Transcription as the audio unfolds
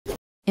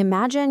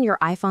Imagine your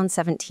iPhone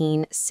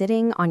 17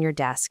 sitting on your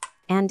desk,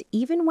 and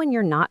even when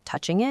you're not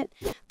touching it,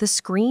 the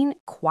screen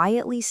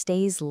quietly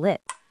stays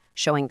lit,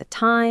 showing the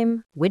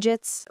time,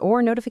 widgets,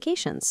 or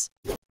notifications.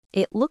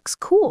 It looks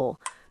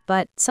cool,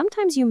 but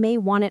sometimes you may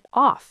want it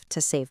off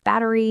to save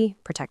battery,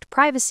 protect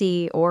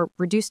privacy, or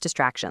reduce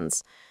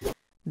distractions.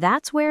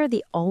 That's where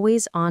the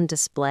Always On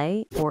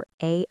Display, or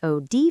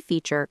AOD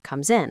feature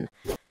comes in,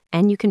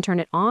 and you can turn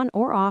it on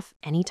or off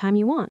anytime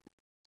you want.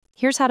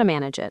 Here's how to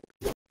manage it.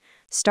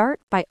 Start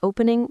by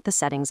opening the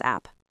Settings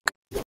app.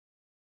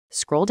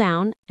 Scroll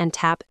down and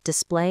tap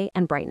Display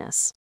and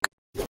Brightness.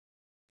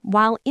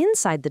 While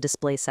inside the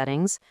display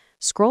settings,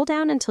 scroll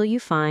down until you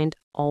find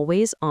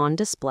Always On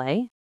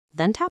Display,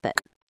 then tap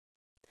it.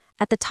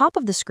 At the top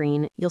of the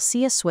screen, you'll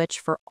see a switch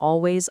for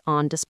Always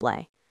On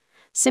Display.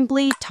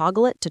 Simply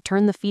toggle it to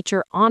turn the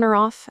feature on or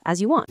off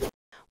as you want.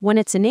 When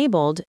it's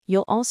enabled,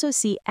 you'll also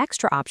see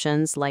extra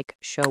options like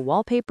Show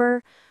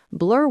Wallpaper,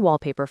 Blur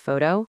Wallpaper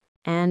Photo,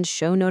 and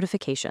Show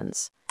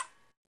Notifications.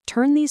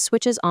 Turn these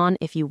switches on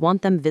if you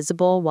want them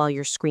visible while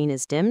your screen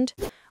is dimmed,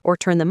 or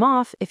turn them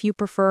off if you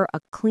prefer a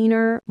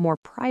cleaner, more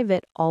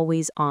private,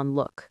 always-on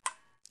look.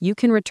 You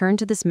can return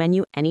to this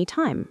menu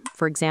anytime,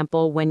 for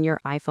example, when your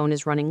iPhone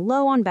is running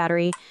low on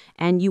battery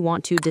and you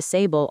want to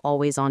disable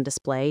Always On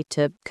Display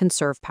to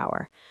conserve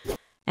power.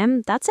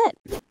 And that's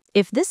it.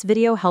 If this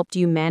video helped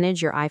you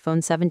manage your iPhone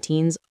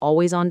 17's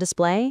Always On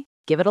Display,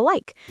 give it a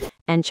like,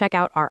 and check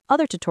out our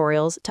other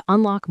tutorials to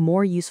unlock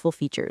more useful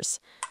features.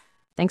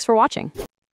 Thanks for watching.